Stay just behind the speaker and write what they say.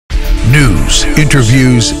News,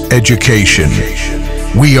 interviews, education.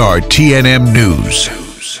 We are TNM News.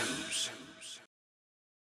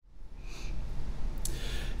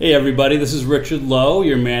 Hey everybody, this is Richard Lowe,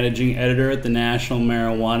 your managing editor at the National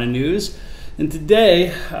Marijuana News. And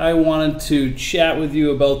today I wanted to chat with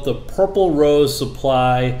you about the Purple Rose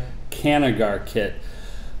Supply Cannagar kit.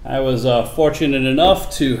 I was fortunate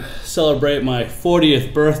enough to celebrate my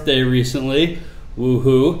 40th birthday recently,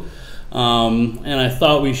 woohoo, and I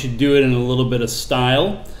thought we should do it in a little bit of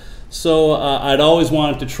style. So I'd always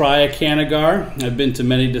wanted to try a Cannagar. I've been to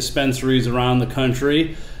many dispensaries around the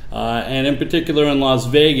country, and in particular in Las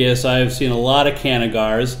Vegas, I have seen a lot of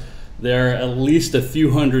Cannagars. They're at least a few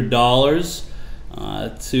 $100s,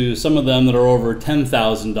 to some of them that are over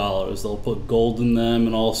 $10,000. They'll put gold in them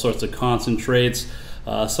and all sorts of concentrates.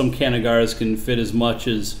 Some Cannagars can fit as much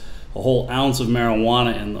as a whole ounce of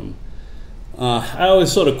marijuana in them. I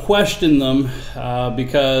always sort of question them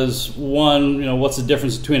because, one, what's the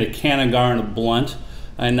difference between a Cannagar and a blunt?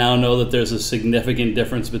 I now know that there's a significant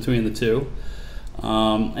difference between the two.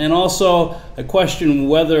 And also, I question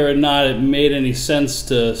whether or not it made any sense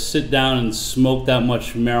to sit down and smoke that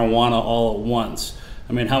much marijuana all at once.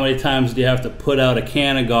 I mean, how many times do you have to put out a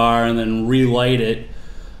Cannagar and then relight it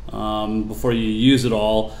before you use it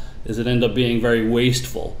all? Does it end up being very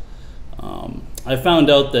wasteful? I found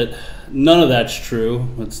out that none of that's true.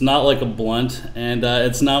 It's not like a blunt, and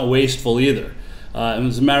it's not wasteful either.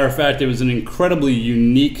 As a matter of fact, it was an incredibly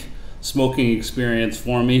unique smoking experience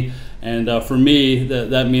for me, and for me,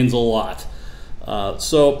 that means a lot.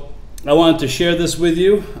 So I wanted to share this with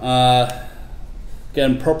you.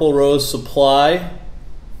 Again, Purple Rose Supply.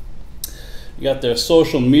 You got their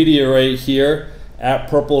social media right here, at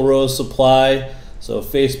Purple Rose Supply. So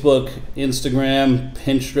Facebook, Instagram,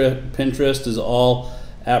 Pinterest is all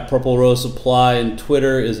at Purple Rose Supply, and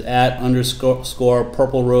Twitter is at _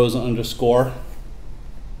 Purple Rose _.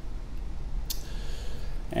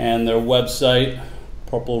 And their website,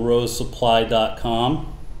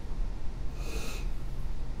 purplerosesupply.com.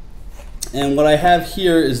 And what I have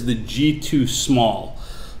here is the G2 Small.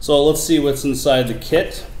 So let's see what's inside the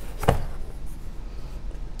kit.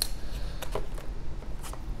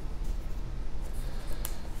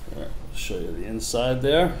 Show you the inside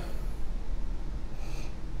there.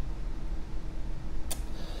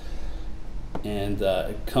 And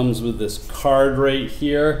it comes with this card right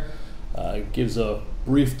here. It gives a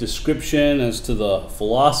brief description as to the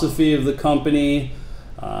philosophy of the company.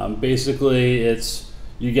 Basically,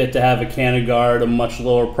 you get to have a Cannagar at a much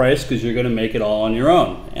lower price because you're going to make it all on your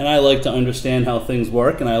own. And I like to understand how things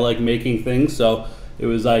work, and I like making things, so it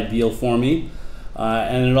was ideal for me.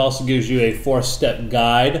 And it also gives you a 4-step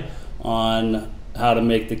guide on how to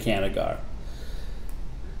make the Cannagar.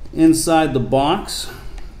 Inside the box,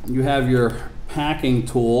 you have your packing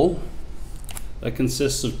tool that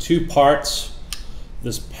consists of 2 parts.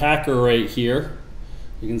 This packer right here,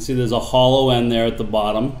 you can see there's a hollow end there at the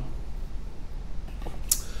bottom,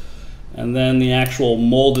 and then the actual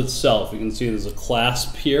mold itself. You can see there's a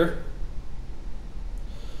clasp here.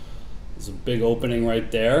 There's a big opening right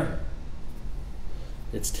there.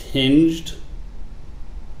 It's hinged.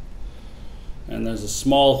 And there's a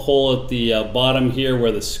small hole at the bottom here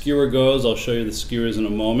where the skewer goes. I'll show you the skewers in a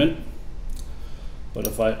moment. But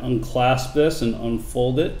if I unclasp this and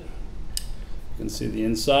unfold it, you can see the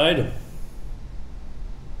inside.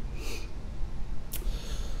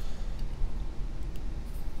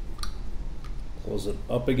 Close it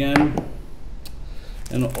up again.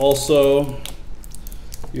 And also,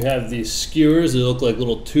 you have these skewers. They look like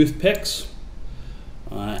little toothpicks.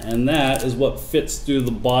 And that is what fits through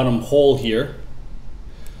the bottom hole here.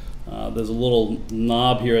 There's a little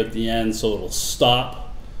knob here at the end, so it'll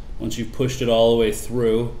stop once you've pushed it all the way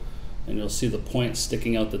through, and you'll see the point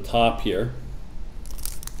sticking out the top here.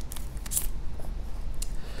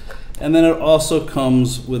 And then it also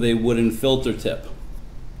comes with a wooden filter tip.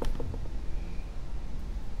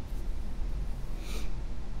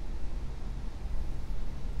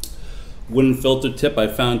 Wooden filter tip I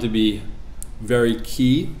found to be very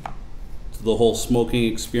key to the whole smoking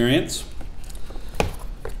experience.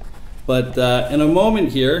 But in a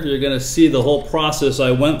moment here, you're going to see the whole process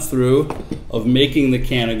I went through of making the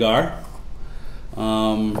Cannagar.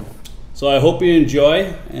 So I hope you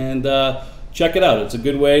enjoy, and check it out. It's a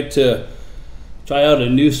good way to try out a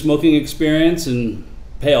new smoking experience and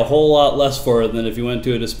pay a whole lot less for it than if you went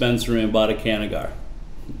to a dispensary and bought a Cannagar.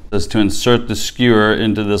 Is to insert the skewer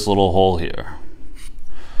into this little hole here.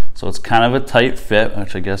 So it's kind of a tight fit,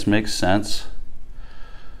 which I guess makes sense.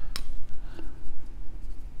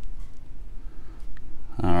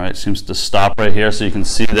 All right. right, seems to stop right here, so you can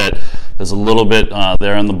see that there's a little bit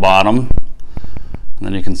there in the bottom, and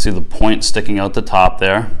then you can see the point sticking out the top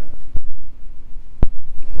there.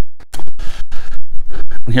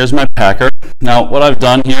 And here's my packer. Now what I've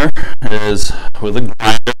done here is, with a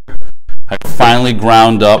grinder, I finally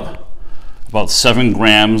ground up about 7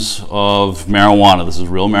 grams of marijuana. This is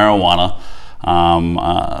real marijuana.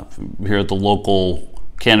 Here at the local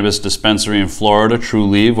cannabis dispensary in Florida, True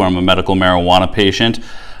Leave, where I'm a medical marijuana patient,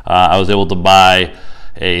 I was able to buy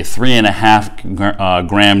a 3.5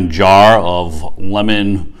 gram jar of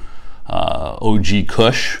lemon OG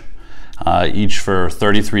Kush, each for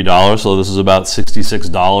 $33. So this is about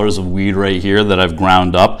 $66 of weed right here that I've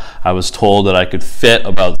ground up. I was told that I could fit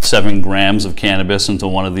about 7 grams of cannabis into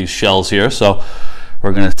one of these shells here, so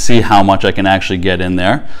we're going to see how much I can actually get in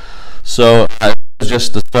there. So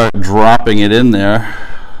just to start dropping it in there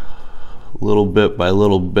little bit by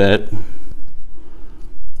little bit.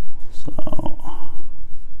 So all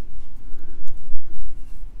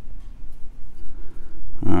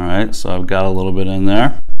right, so I've got a little bit in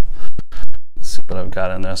there. Let's see what I've got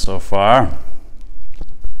in there so far.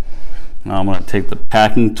 Now I'm going to take the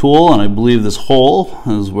packing tool, and I believe this hole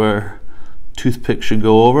is where toothpick should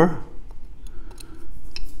go over.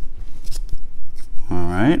 All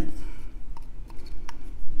right.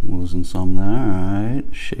 Losing some there. All right,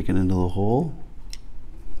 shake it into the hole.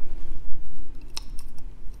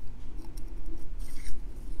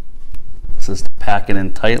 This is to pack it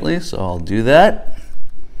in tightly, so I'll do that.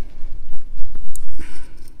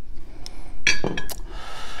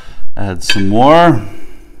 Add some more.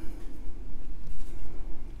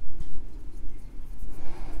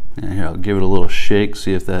 And here, I'll give it a little shake,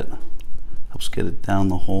 see if that helps get it down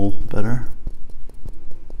the hole better.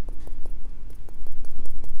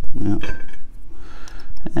 Yeah.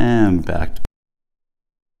 And back.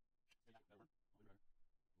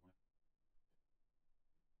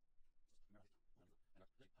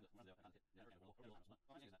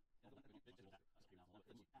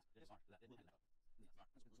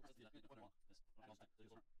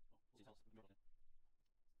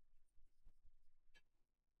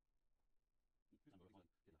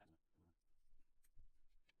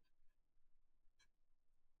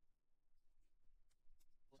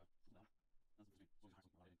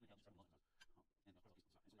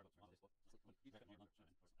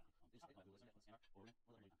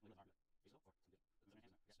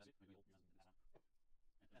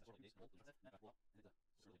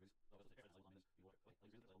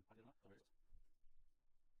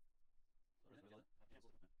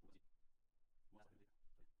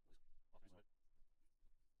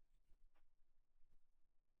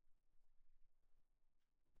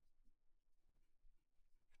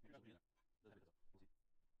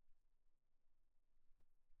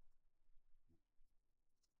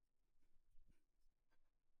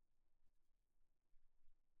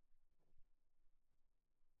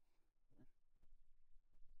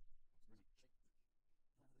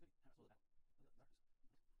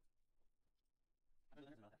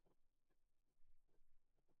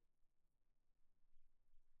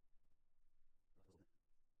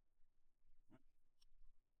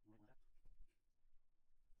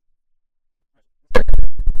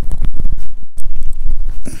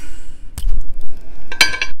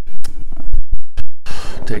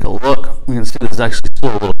 Take a look. You can see there's actually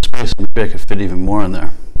still a little space. Maybe I could fit even more in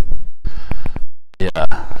there. Yeah,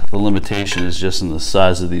 the limitation is just in the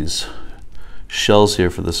size of these shells here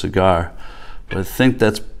for the cigar. But I think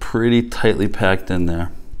that's pretty tightly packed in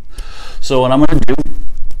there. So what I'm going to do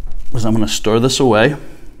is I'm going to store this away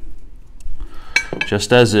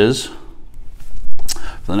just as is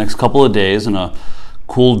for the next couple of days in a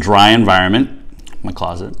cool, dry environment, my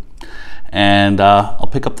closet. And I'll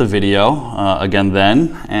pick up the video again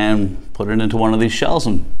then and put it into one of these shells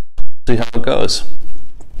and see how it goes.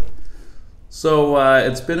 So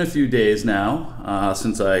it's been a few days now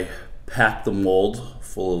since I packed the mold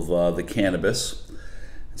full of the cannabis.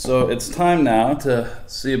 So it's time now to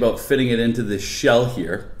see about fitting it into this shell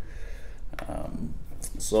here.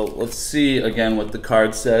 So let's see again what the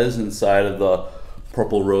card says inside of the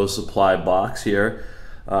Purple Rose supply box here.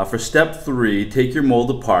 For step 3, take your mold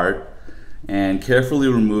apart and carefully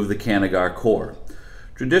remove the Cannagar core.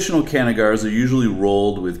 Traditional Cannagars are usually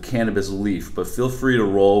rolled with cannabis leaf, but feel free to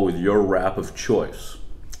roll with your wrap of choice.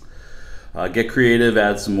 Get creative,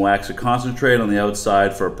 add some wax or concentrate on the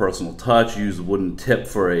outside for a personal touch. Use the wooden tip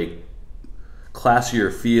for a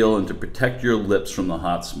classier feel and to protect your lips from the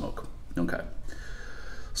hot smoke. Okay,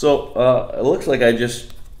 so it looks like I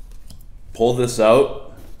just pulled this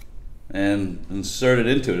out and insert it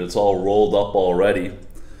into it. It's all rolled up already.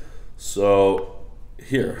 So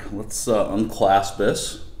here, let's unclasp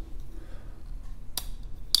this.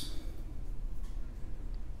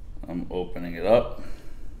 I'm opening it up.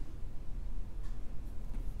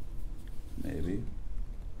 Maybe.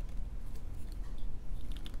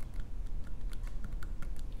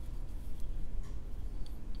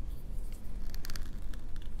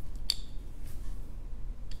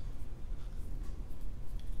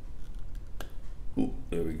 Ooh,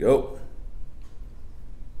 there we go.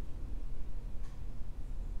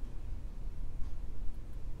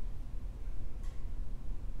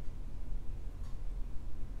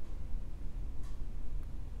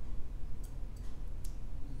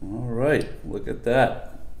 All right, look at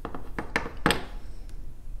that.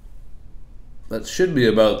 That should be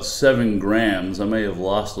about 7 grams. I may have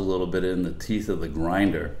lost a little bit in the teeth of the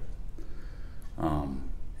grinder.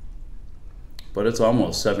 But it's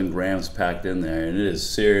almost 7 grams packed in there, and it is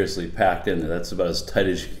seriously packed in there. That's about as tight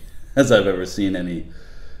as I've ever seen any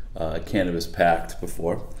cannabis packed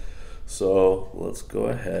before. So let's go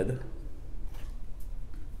ahead,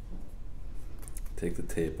 take the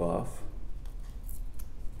tape off.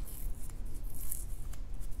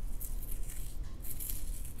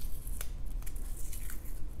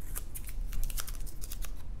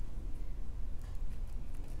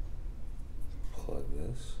 Plug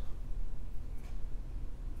this.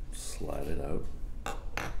 Slide it out.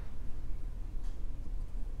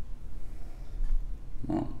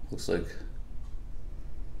 Well, looks like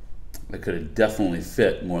I could have definitely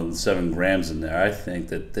fit more than 7 grams in there. I think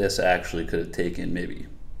that this actually could have taken maybe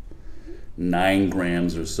 9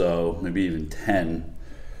 grams or so, maybe even 10,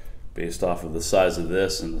 based off of the size of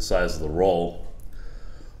this and the size of the roll.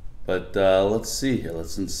 But let's see here.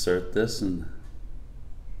 Let's insert this and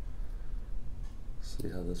see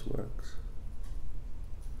how this works.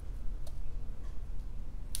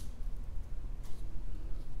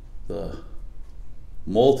 The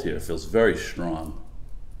mold here feels very strong,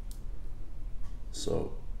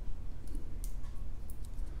 so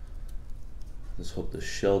just hope the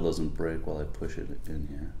shell doesn't break while I push it in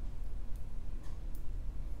here.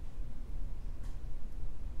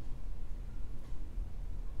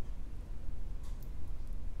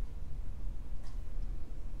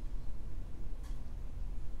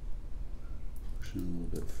 Pushing a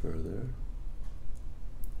little bit further.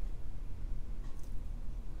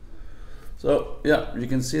 So yeah, you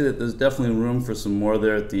can see that there's definitely room for some more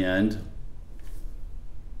there at the end.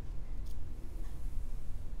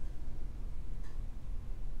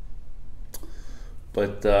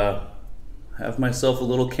 But have myself a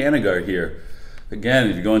little Cannagar here. Again,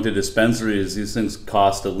 if you go into dispensaries, these things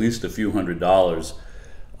cost at least a few $100s.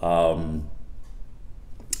 I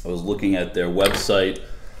was looking at their website,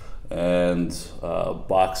 and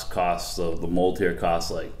box costs of the mold here costs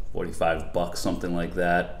like 45 bucks, something like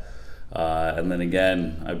that. And then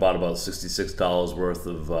again, I bought about $66 worth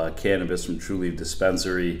of cannabis from True Leaf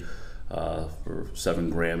Dispensary for 7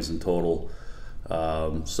 grams in total.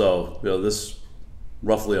 So this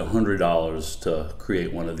roughly $100 to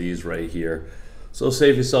create one of these right here. So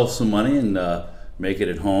save yourself some money and make it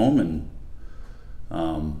at home. And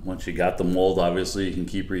once you got the mold, obviously you can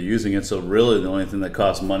keep reusing it. So really, the only thing that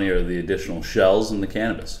costs money are the additional shells and the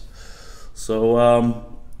cannabis. So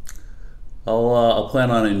I'll plan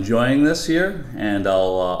on enjoying this here, and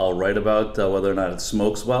I'll write about whether or not it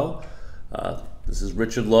smokes well. This is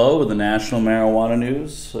Richard Lowe with the National Marijuana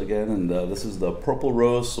News again, and this is the Purple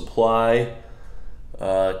Rose Supply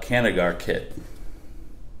Cannagar kit.